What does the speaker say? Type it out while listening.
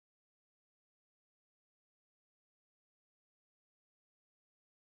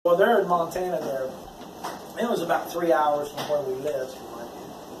Well, they're in Montana there. It was about 3 hours from where we lived.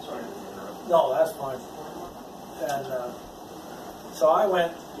 Sorry to interrupt. No, that's fine. And so I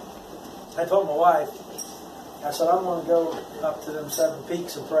went, I told my wife, I said, I'm going to go up to them 7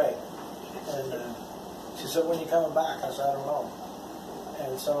 peaks and pray. And she said, when are you coming back? I said, I don't know.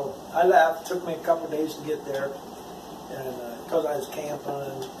 And so I left. It took me a couple of days to get there. And because I was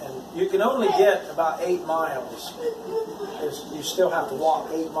camping, and you can only get about 8 miles. You still have to walk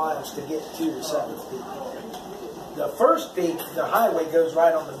 8 miles to get to the 7th peak. The first peak, the highway goes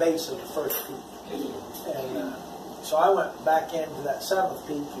right on the base of the first peak. And so I went back into that 7th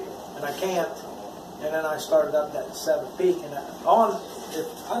peak, and I camped, and then I started up that 7th peak. And I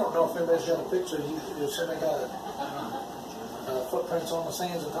don't know if anybody's got a picture. You said I got footprints on the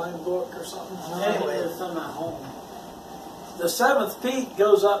sands of time book or something. Anyway, it's on my home. The 7th peak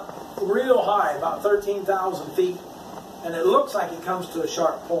goes up real high, about 13,000 feet, and it looks like it comes to a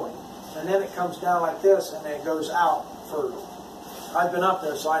sharp point. And then it comes down like this, and then it goes out further. I've been up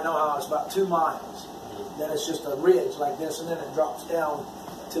there, so I know how it's about 2 miles. Then it's just a ridge like this, and then it drops down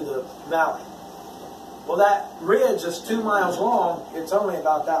to the valley. Well, that ridge is 2 miles long. It's only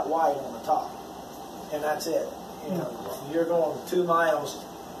about that wide on the top, and that's it. You know, you're going 2 miles,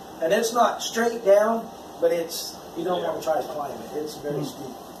 and it's not straight down, but it's, you don't want to try to climb it. It's very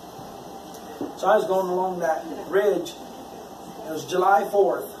steep. So I was going along that ridge. It was July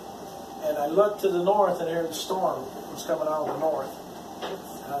 4th, and I looked to the north, and there the storm was coming out of the north.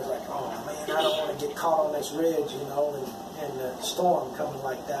 And I was like, oh man, I don't want to get caught on this ridge, you know, and the storm coming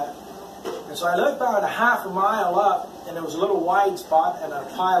like that. And so I looked about a half a mile up, and there was a little wide spot and a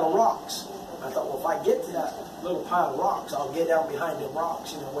pile of rocks. I thought, well, if I get to that little pile of rocks, I'll get down behind them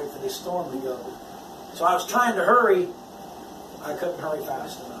rocks, you know, wait for this storm to go. So I was trying to hurry. I couldn't hurry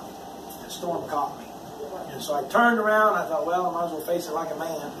fast enough. The storm caught me. And so I turned around. I thought, well, I might as well face it like a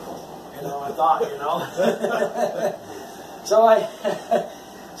man. You know, I thought, you know.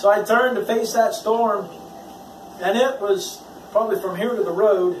 So I turned to face that storm, and it was probably from here to the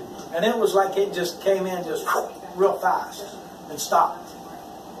road, and it was like it just came in just real fast and stopped.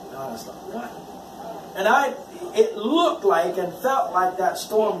 And I was like, what? And it looked like and felt like that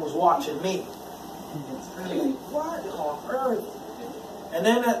storm was watching me. What on earth? And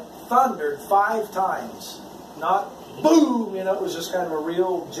then it thundered 5 times. Not boom, you know, it was just kind of a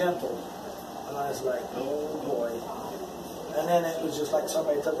real gentle. And I was like, oh boy. And then it was just like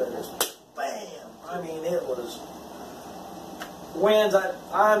somebody took it, just bam. I mean, it was winds,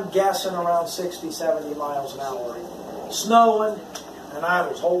 I'm guessing around 60, 70 miles an hour. Snowing, and I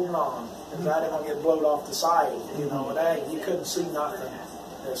was holding on. Because I didn't want to get blown off the side, you know, and you couldn't see nothing.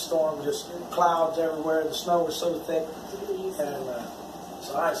 The storm, just clouds everywhere. The snow was so thick. And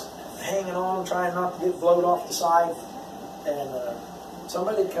so I was hanging on, trying not to get blown off the side. And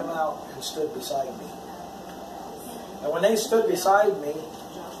somebody come out and stood beside me. And when they stood beside me,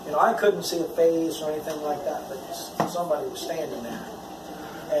 you know, I couldn't see a face or anything like that, but somebody was standing there.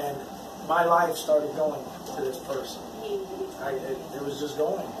 And my life started going to this person. It was just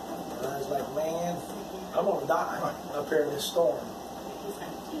going. And I was like, man, I'm going to die up here in this storm.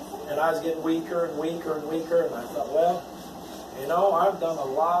 And I was getting weaker and weaker and weaker, and I thought, well, you know, I've done a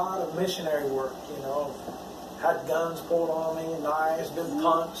lot of missionary work, you know. Had guns pulled on me, knives, been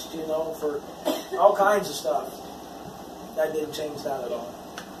punched, you know, for all kinds of stuff. That didn't change that at all.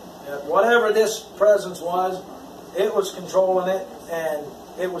 And whatever this presence was, it was controlling it, and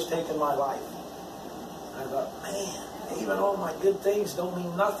it was taking my life. I thought, man, even all my good things don't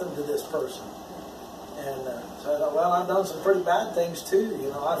mean nothing to this person. And so I thought, well, I've done some pretty bad things too. You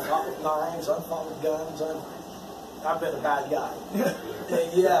know, I've fought with knives, I've fought with guns, I've been a bad guy.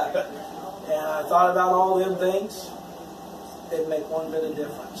 Yeah. And I thought about all them things. Didn't make one bit of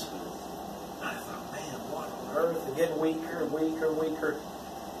difference. I thought, man, what on earth? And getting weaker and weaker and weaker.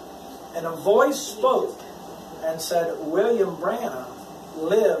 And a voice spoke and said, William Branham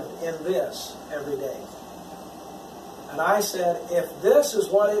lived in this every day. And I said, if this is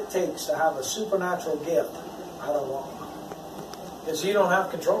what it takes to have a supernatural gift, I don't want one. Because you don't have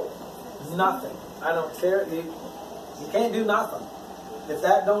control. Nothing. I don't care. You can't do nothing. If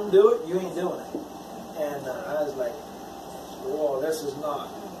that don't do it, you ain't doing it. And I was like, whoa, this is not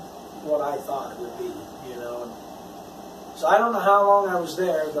what I thought it would be, you know. So I don't know how long I was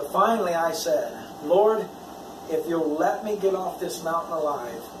there, but finally I said, Lord, if you'll let me get off this mountain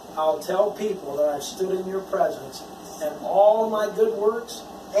alive, I'll tell people that I've stood in your presence, and all of my good works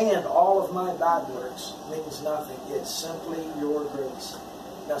and all of my bad works means nothing. It's simply your grace.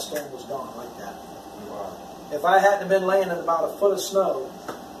 That storm was gone like that. Wow. If I hadn't been laying in about a foot of snow,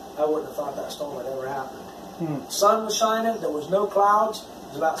 I wouldn't have thought that storm had ever happened. The sun was shining, there was no clouds,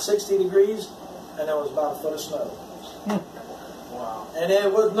 was about 60 degrees, and there was about a foot of snow. Wow. And there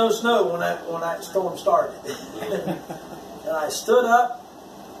was no snow when that storm started. And I stood up,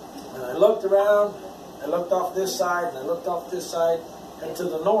 and I looked around, I looked off this side, and I looked off this side, and to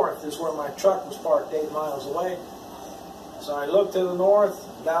the north is where my truck was parked 8 miles away. So I looked to the north,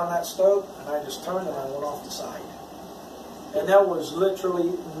 down that slope, and I just turned and I went off the side. And there was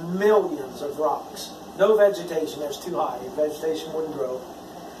literally millions of rocks. No vegetation, that's too high. Vegetation wouldn't grow.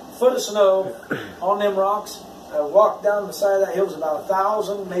 Foot of snow on them rocks. I walked down the side of that hill. It was about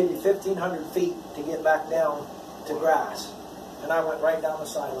 1,000, maybe 1,500 feet to get back down to grass. And I went right down the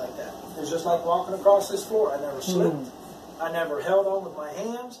side like that. It was just like walking across this floor. I never slipped. I never held on with my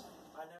hands.